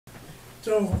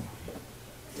So,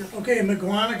 okay,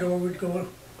 McGuanago would go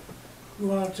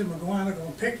out to McGuanago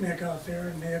and picnic out there,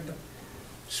 and they had the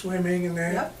swimming and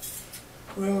that. Yep.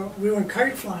 Well, we went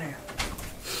kite flying,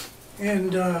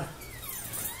 and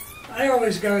I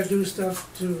always got to do stuff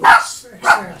to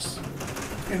excess.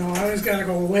 You know, I always got to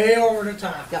go way over the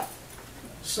top. Yep.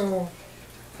 So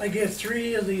I get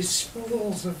 3 of these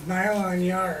spools of nylon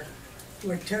yarn,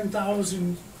 like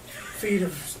 10,000 feet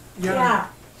of yarn. Yeah.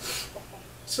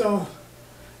 So,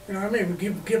 you know, I may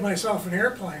give myself an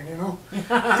airplane, you know.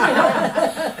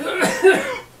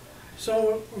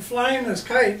 So we're flying this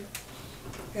kite,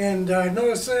 and I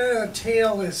noticed that the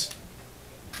tail is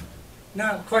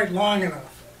not quite long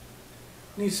enough.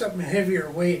 Needs something heavier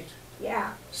weight.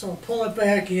 Yeah. So pull it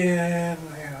back in, and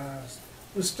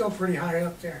it was still pretty high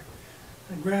up there.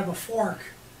 And grab a fork,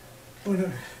 one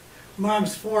of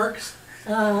Mom's forks,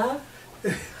 Uh-huh.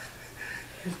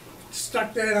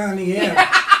 stuck that on the end.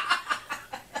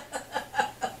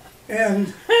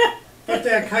 And put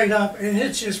that kite up, and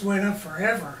it just went up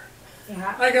forever.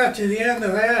 Yeah. I got to the end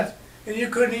of that, and you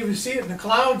couldn't even see it in the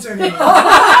clouds anymore.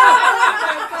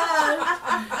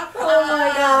 Oh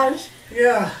my gosh.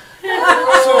 Yeah.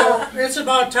 So it's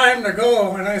about time to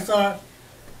go, and I thought,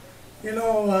 you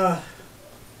know,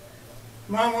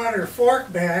 Mom wanted her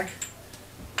fork back,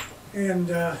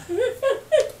 and I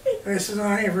said,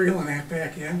 I ain't reeling that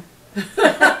back in.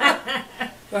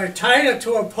 I tied it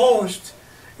to a post,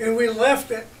 and we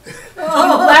left it. You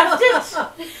left it?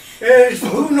 And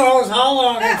who knows how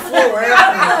long it flew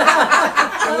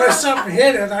after. Unless something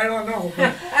hit it, I don't know.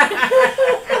 But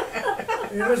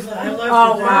it was, I left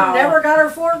Oh it there. wow. Never got her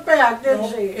fork back, did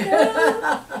Nope. she?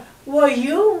 Well,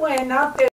 you went up there.